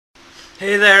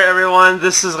Hey there everyone,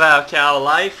 this is Raocal,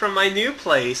 live from my new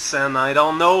place, and I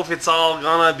don't know if it's all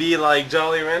gonna be like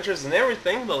Jolly Ranchers and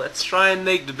everything, but let's try and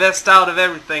make the best out of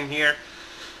everything here.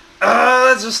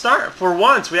 Let's just start. For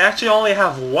once, we actually only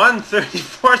have one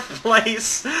 34th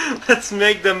place. Let's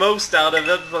make the most out of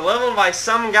it. The level by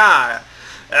SomeGuy.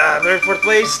 34th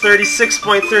place,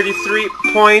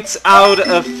 36.33 points out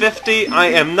of 50. I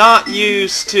am not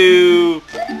used to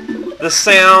the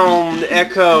sound,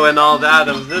 echo, and all that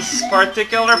of this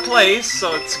particular place,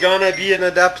 so it's gonna be an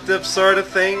adaptive sort of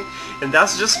thing, and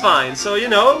that's just fine. So, you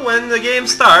know, when the game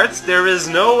starts, there is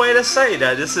no way to say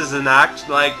that this is an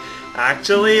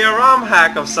actually a ROM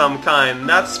hack of some kind.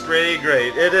 That's pretty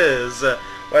great. It is.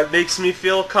 What makes me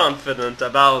feel confident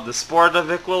about the sport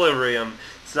of equilibrium.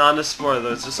 It's not a sport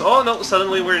though, it's just, oh no,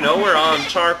 suddenly we're on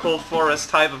charcoal forest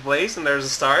type of place, and there's a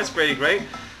star. It's pretty great.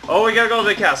 Oh, we gotta go to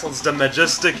the castle. It's the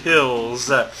Majestic Hills.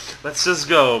 Let's just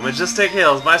go. Majestic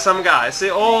Hills by SomeGuy. See,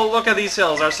 oh, look at these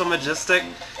hills. Are so majestic.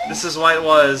 This is what it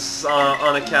was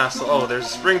on a castle. Oh, there's a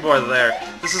springboard there.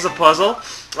 This is a puzzle.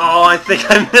 Oh, I think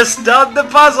I missed out the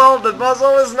puzzle. The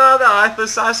puzzle is not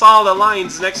that. I saw the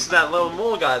lines next to that little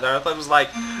mole guy there. I thought it was like,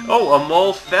 oh, a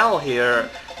mole fell here.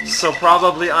 So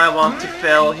probably I want to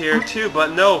fail here too,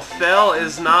 but no, fail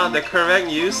is not the correct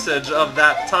usage of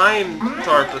that time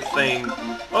type of thing.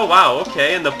 Oh wow,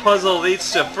 okay, and the puzzle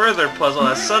leads to a further puzzle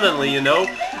as suddenly, you know,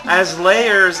 as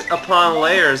layers upon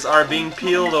layers are being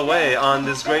peeled away on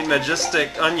this great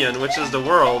majestic onion, which is the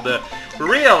world,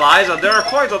 realize that there are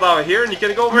coins over here, and you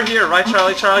can go over here, right,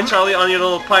 Charlie, Charlie, Charlie, on your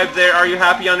little pipe there. Are you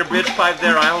happy on your bridge pipe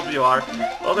there? I hope you are.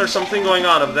 Well, there's something going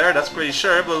on up there, that's pretty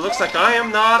sure, but it looks like I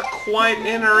am not quite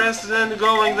interested in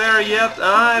going there yet.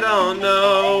 I don't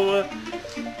know.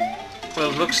 Well,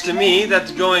 it looks to me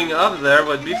that going up there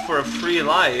would be for a free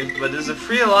life, but is a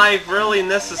free life really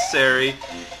necessary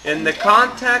in the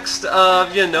context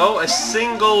of, you know, a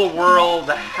single world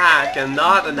hack and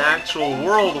not an actual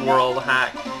world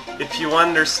hack? If you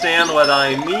understand what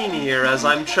I mean here, as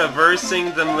I'm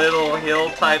traversing them little hill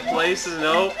type places, you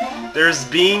know, there's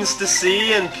beings to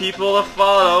see and people to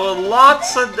follow, and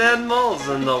lots of dead moles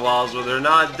in the walls. Well, they're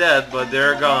not dead, but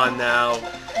they're gone now.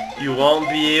 You won't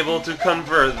be able to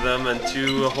convert them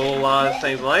into a whole lot of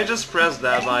things. Well, I just pressed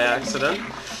that by accident,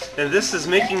 and this is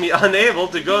making me unable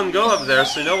to go up there.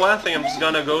 So you know what? I think I'm just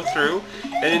gonna go through,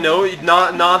 and you know,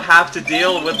 not have to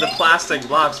deal with the plastic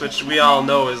blocks, which we all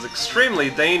know is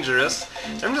extremely dangerous.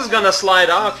 I'm just gonna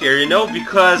slide off here, you know,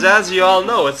 because as you all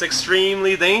know, it's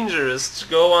extremely dangerous to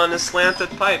go on a slanted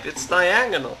pipe. It's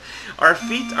diagonal. Our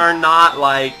feet are not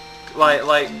like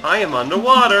I am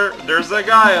underwater. There's a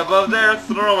guy above there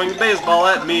throwing baseball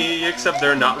at me, except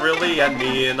they're not really at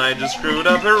me, and I just screwed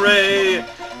up. Hooray!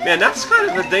 Man, that's kind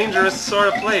of a dangerous sort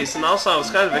of place, and also I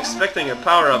was kind of expecting a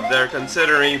power up there,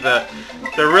 considering the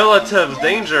relative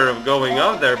danger of going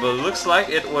up there, but it looks like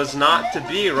it was not to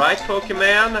be, right,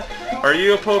 Pokemon? Are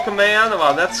you a Pokemon?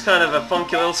 Well, that's kind of a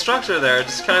funky little structure there,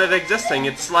 just kind of existing.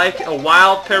 It's like a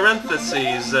wild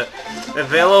parentheses,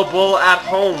 available at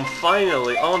home,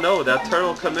 finally. Oh no, that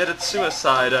turtle committed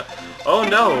suicide. Oh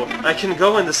no, I can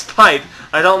go in this pipe.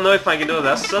 I don't know if I can do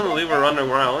that. Suddenly we're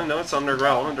underground. You know, it's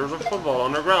underground, and there's a football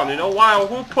underground. You know, wow,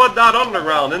 who put that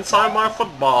underground inside my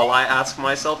football? I ask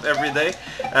myself every day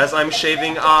as I'm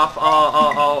shaving off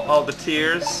all the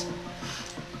tears.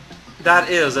 That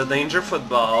is a danger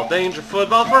football. Danger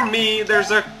football for me. There's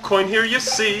a coin here, you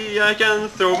see. I can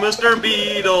throw Mr.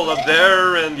 Beetle up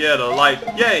there and get a life.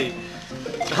 Yay!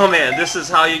 Oh man, this is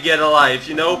how you get a life.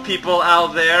 You know, people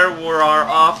out there who are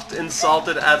oft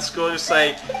insulted at school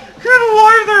say, "Get a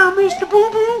life there, Mr.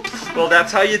 Boo-Boo." Well,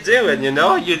 that's how you do it, you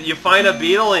know? You find a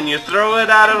beetle and you throw it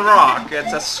at a rock.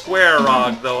 It's a square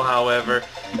rock, though, however.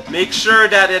 Make sure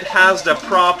that it has the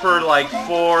proper, like,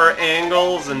 4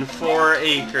 angles and 4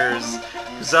 acres.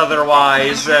 Because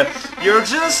otherwise, you're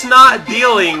just not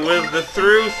dealing with the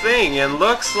through thing. And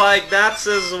looks like that's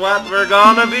what we're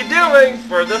gonna be doing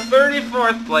for the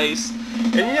 34th place.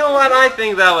 And you know what? I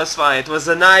think that was fine. It was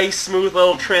a nice, smooth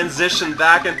little transition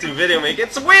back into video making.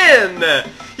 It's a win!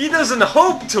 He doesn't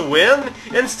hope to win.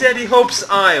 Instead, he hopes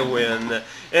I win.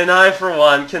 And I, for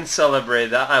one, can celebrate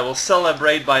that. I will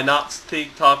celebrate by not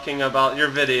talking about your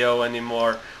video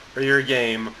anymore, or your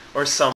game, or something.